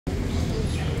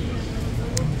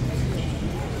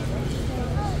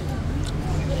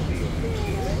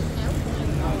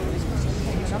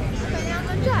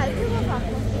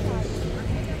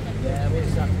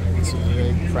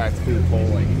back to the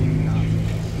polling.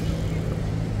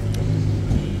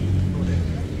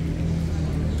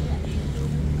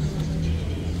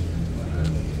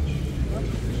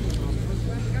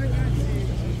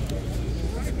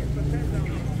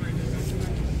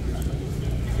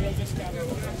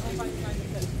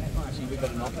 Actually, we've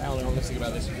got enough. Alan, let's think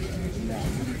about this.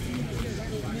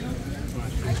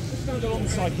 Let's go along the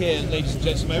side here, ladies and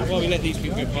gentlemen, while we let these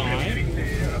people go by.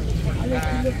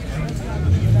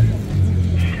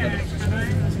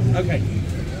 Okay.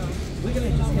 We're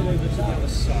going to just head over to the other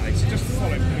side, so just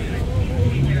follow me.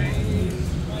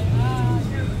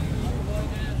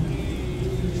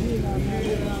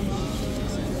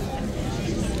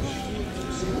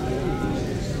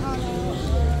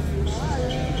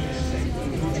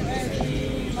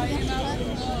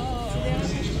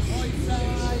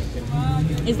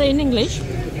 Is that in English?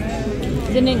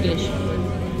 It's in English.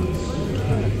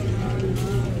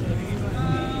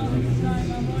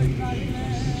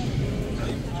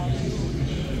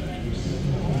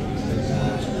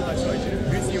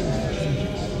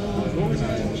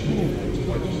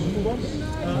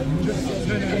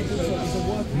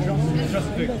 Just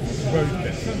the road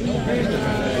bit.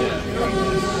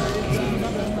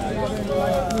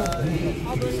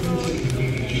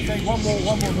 Take one more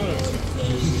verse.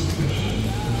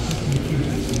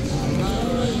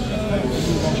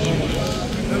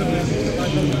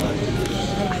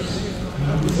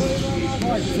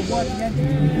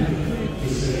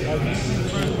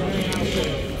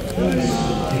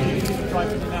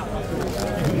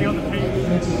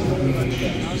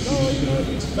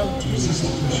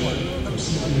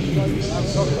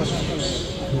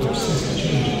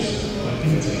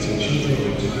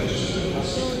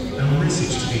 Our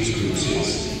message to these groups is,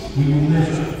 we will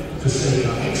never forsake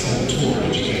our excellent Torah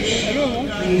education.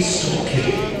 Please stop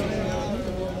kidding.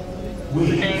 We,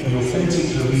 the authentic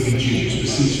Haredi Jews,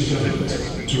 beseech the government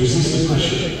to resist the pressure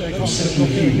from secular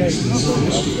humanists and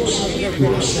Zionist groups who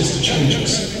are obsessed to change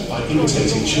us by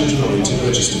imitating children-oriented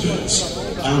register bills.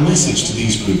 Our message to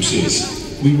these groups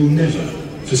is, we will never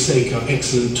forsake our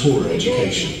excellent Torah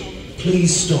education.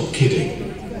 Please stop kidding.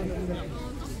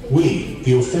 We,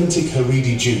 the authentic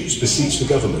Haredi Jews, beseech the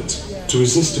government to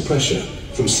resist the pressure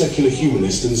from secular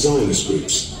humanist and Zionist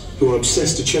groups who are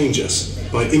obsessed to change us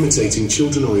by imitating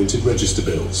children-oriented register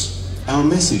bills. Our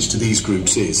message to these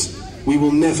groups is, we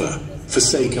will never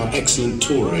forsake our excellent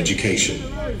Torah education.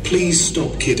 Please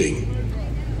stop kidding.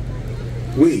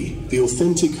 We, the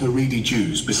authentic Haredi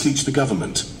Jews, beseech the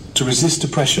government to resist the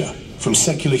pressure from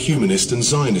secular humanist and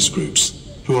Zionist groups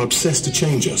who are obsessed to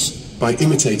change us by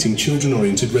imitating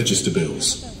children-oriented register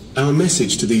bills. Our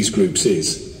message to these groups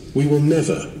is, we will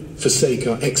never forsake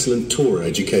our excellent Torah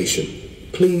education.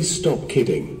 Please stop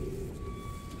kidding.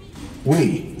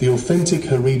 We, the authentic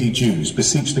Haredi Jews,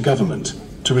 beseech the government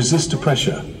to resist the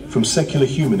pressure from secular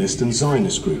humanist and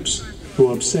Zionist groups who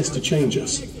are obsessed to change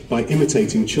us by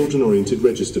imitating children-oriented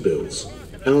register bills.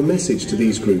 Our message to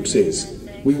these groups is,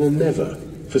 we will never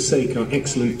forsake our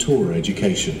excellent Torah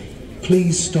education.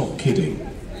 Please stop kidding.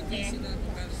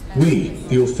 We,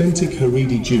 the authentic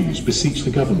Haredi Jews, beseech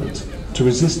the government to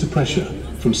resist the pressure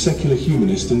from secular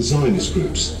humanist and Zionist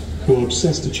groups who are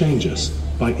obsessed to change us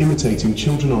by imitating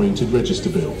children-oriented register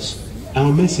bills.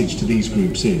 Our message to these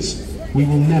groups is, we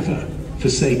will never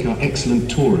forsake our excellent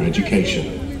Torah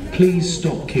education. Please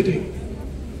stop kidding.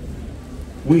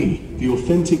 We, the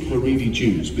authentic Haredi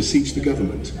Jews, beseech the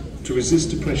government to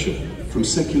resist the pressure from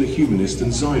secular humanist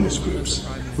and Zionist groups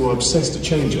who are obsessed to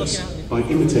change us by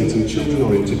imitating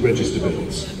children-oriented register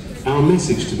bills. Our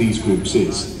message to these groups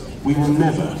is, we will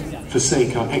never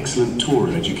forsake our excellent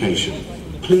Torah education.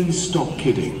 Please stop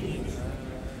kidding.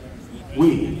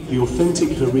 We, the authentic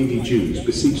Haredi Jews,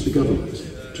 beseech the government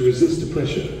to resist the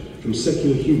pressure from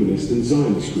secular humanist and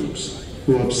Zionist groups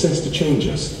who are obsessed to change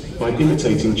us by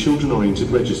imitating children-oriented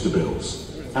register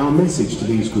bills. Our message to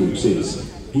these groups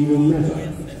is, we will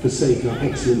never forsake our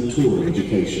excellent Torah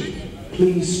education.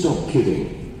 Please stop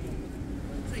kidding.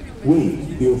 We,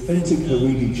 the authentic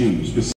Haredi Jews,